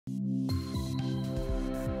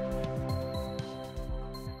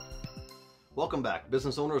Welcome back.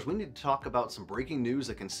 Business owners, we need to talk about some breaking news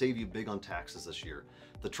that can save you big on taxes this year.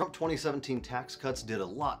 The Trump 2017 tax cuts did a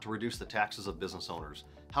lot to reduce the taxes of business owners.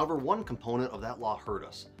 However, one component of that law hurt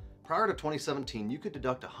us. Prior to 2017, you could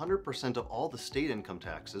deduct 100% of all the state income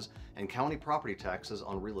taxes and county property taxes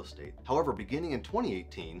on real estate. However, beginning in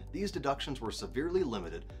 2018, these deductions were severely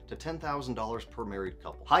limited to $10,000 per married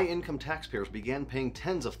couple. High-income taxpayers began paying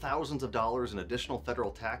tens of thousands of dollars in additional federal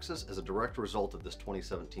taxes as a direct result of this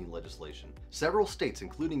 2017 legislation. Several states,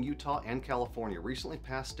 including Utah and California, recently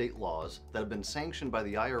passed state laws that have been sanctioned by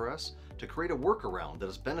the IRS to create a workaround that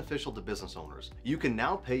is beneficial to business owners. You can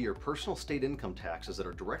now pay your personal state income taxes that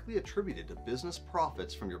are directly attributed to business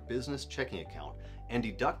profits from your business checking account and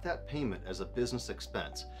deduct that payment as a business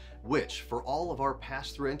expense, which, for all of our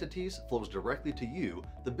pass-through entities, flows directly to you,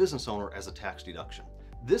 the business owner, as a tax deduction.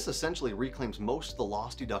 This essentially reclaims most of the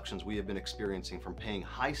lost deductions we have been experiencing from paying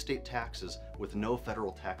high state taxes with no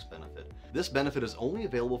federal tax benefit. This benefit is only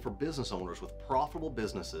available for business owners with profitable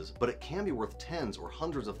businesses, but it can be worth tens or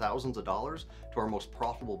hundreds of thousands of dollars to our most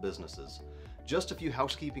profitable businesses. Just a few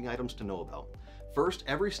housekeeping items to know about. First,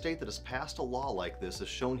 every state that has passed a law like this is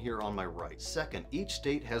shown here on my right. Second, each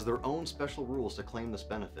state has their own special rules to claim this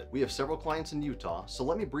benefit. We have several clients in Utah, so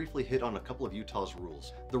let me briefly hit on a couple of Utah's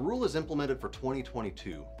rules. The rule is implemented for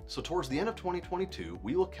 2022, so towards the end of 2022,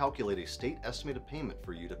 we will calculate a state estimated payment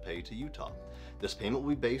for you to pay to Utah. This payment will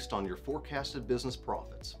be based on your forecasted business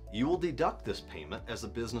profits. You will deduct this payment as a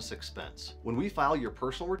business expense. When we file your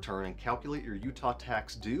personal return and calculate your Utah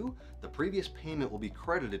tax due, the previous payment will be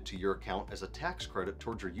credited to your account as a tax credit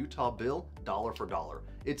towards your Utah bill, dollar for dollar.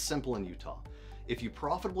 It's simple in Utah. If you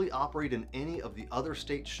profitably operate in any of the other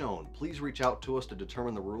states shown, please reach out to us to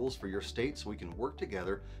determine the rules for your state so we can work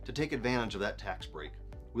together to take advantage of that tax break.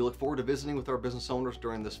 We look forward to visiting with our business owners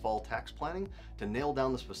during this fall tax planning to nail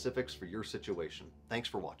down the specifics for your situation. Thanks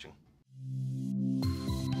for watching.